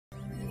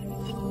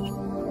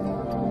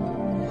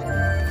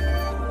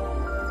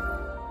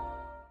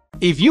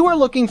If you are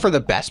looking for the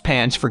best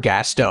pans for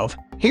gas stove,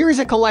 here is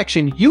a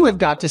collection you have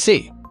got to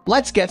see.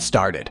 Let's get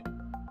started.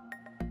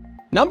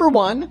 Number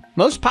 1.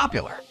 Most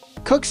popular.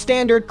 Cook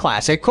Standard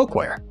Classic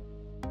Cookware.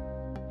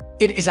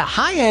 It is a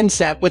high-end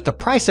set with the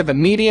price of a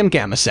medium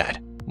gamma set.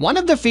 One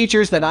of the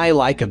features that I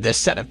like of this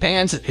set of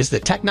pans is the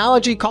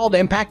technology called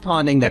impact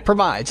bonding that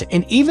provides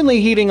an evenly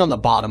heating on the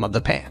bottom of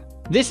the pan.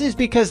 This is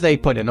because they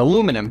put an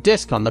aluminum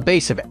disc on the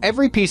base of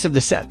every piece of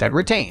the set that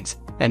retains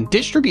and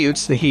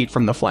distributes the heat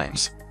from the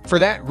flames. For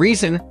that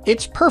reason,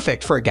 it's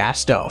perfect for a gas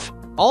stove.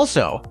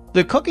 Also,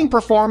 the cooking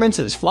performance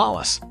is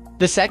flawless.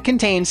 The set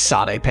contains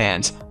sauté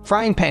pans,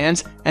 frying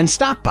pans, and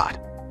stock pot.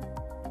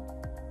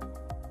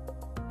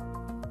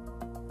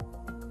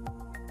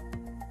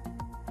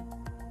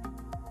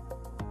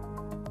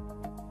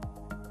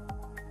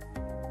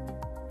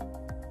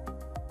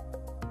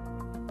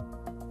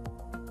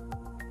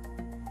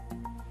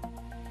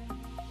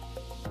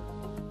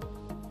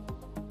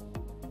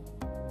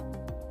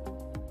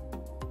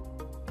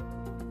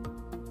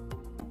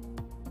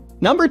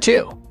 Number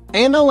 2.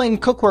 Aniline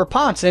Cookware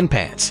Pots and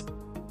Pans.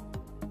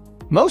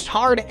 Most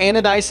hard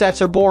anodized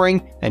sets are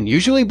boring and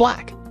usually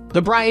black.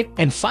 The bright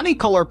and funny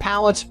color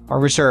palettes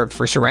are reserved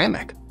for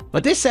ceramic.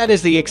 But this set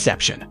is the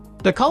exception.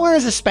 The color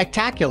is a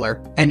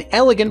spectacular and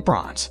elegant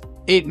bronze.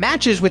 It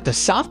matches with the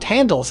soft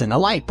handles in a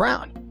light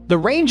brown. The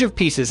range of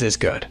pieces is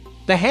good.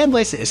 The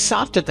handless is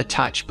soft at the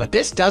touch, but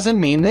this doesn't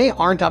mean they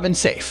aren't oven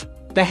safe.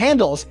 The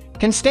handles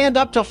can stand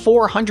up to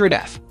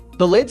 400F.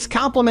 The lids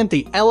complement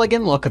the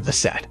elegant look of the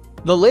set.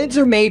 The lids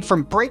are made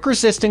from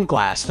break-resistant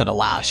glass that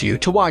allows you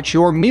to watch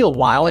your meal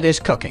while it is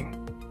cooking.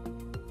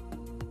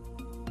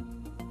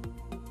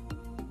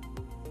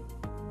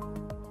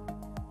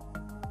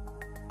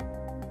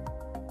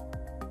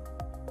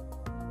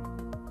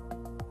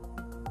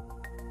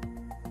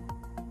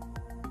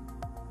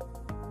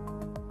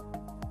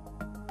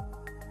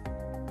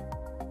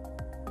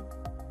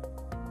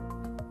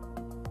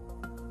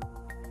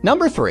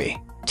 Number 3.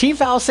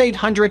 t-fal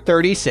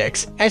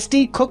 836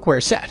 SD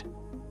Cookware Set.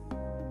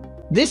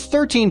 This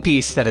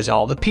 13-piece set has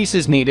all the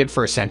pieces needed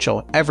for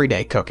essential,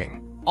 everyday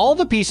cooking. All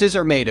the pieces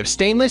are made of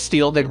stainless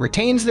steel that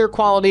retains their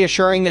quality,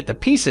 assuring that the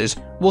pieces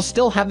will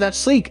still have that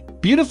sleek,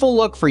 beautiful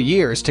look for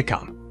years to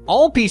come.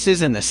 All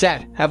pieces in the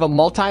set have a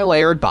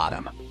multi-layered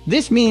bottom.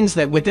 This means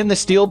that within the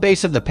steel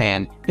base of the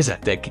pan is a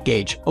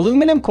thick-gauge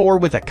aluminum core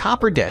with a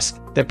copper disc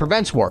that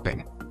prevents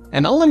warping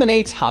and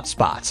eliminates hot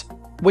spots,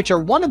 which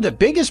are one of the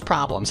biggest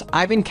problems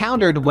I've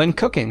encountered when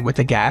cooking with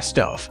a gas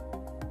stove.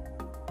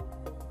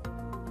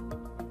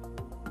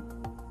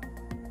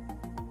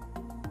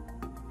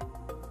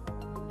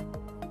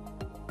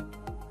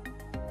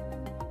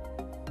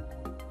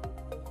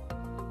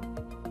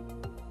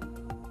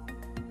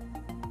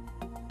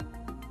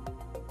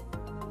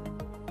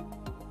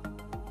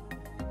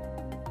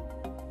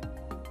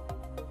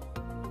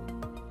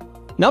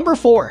 Number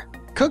 4.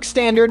 Cook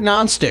Standard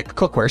Non-Stick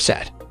Cookware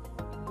Set.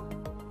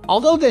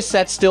 Although this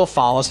set still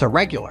follows the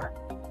regular,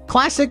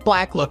 classic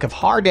black look of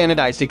hard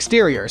anodized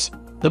exteriors,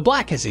 the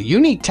black has a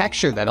unique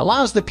texture that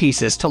allows the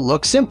pieces to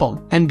look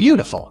simple and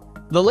beautiful.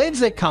 The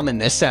lids that come in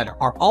this set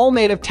are all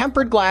made of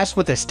tempered glass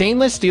with a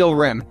stainless steel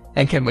rim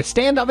and can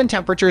withstand oven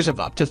temperatures of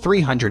up to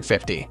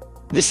 350.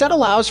 This set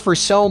allows for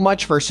so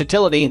much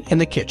versatility in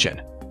the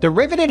kitchen. The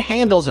riveted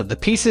handles of the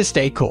pieces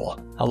stay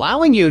cool,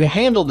 allowing you to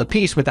handle the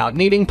piece without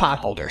needing pot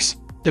holders.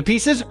 The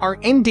pieces are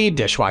indeed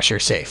dishwasher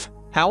safe.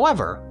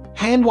 However,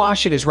 hand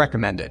wash it is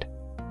recommended.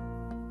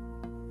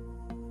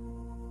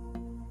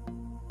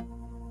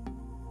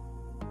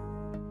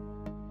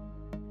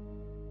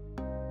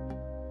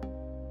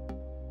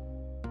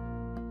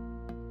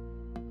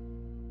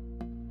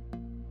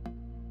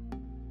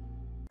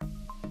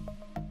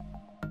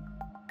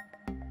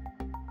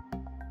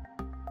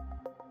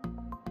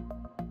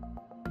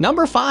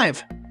 Number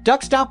 5.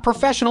 Duckstop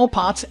Professional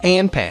Pots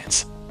and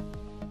Pans.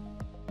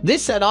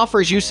 This set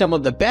offers you some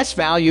of the best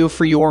value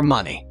for your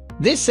money.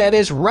 This set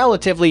is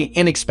relatively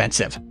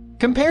inexpensive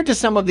compared to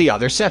some of the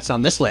other sets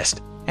on this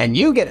list, and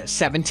you get a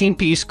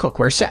 17-piece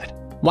cookware set.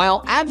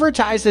 While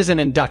advertised as an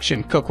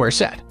induction cookware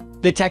set,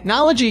 the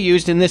technology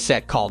used in this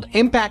set, called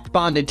impact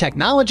bonded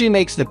technology,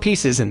 makes the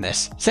pieces in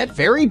this set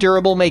very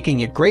durable, making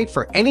it great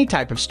for any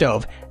type of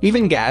stove,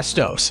 even gas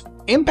stoves.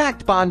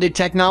 Impact bonded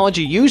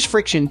technology uses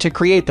friction to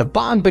create the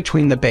bond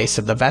between the base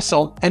of the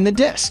vessel and the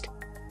disc.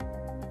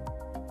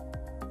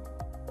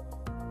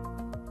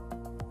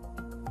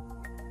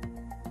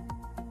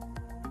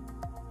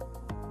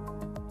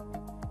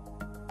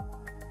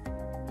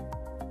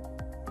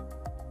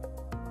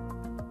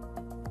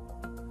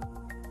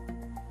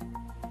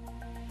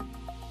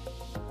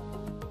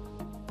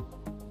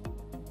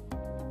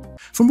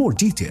 For more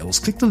details,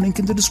 click the link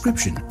in the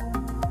description.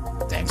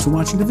 Thanks for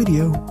watching the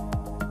video.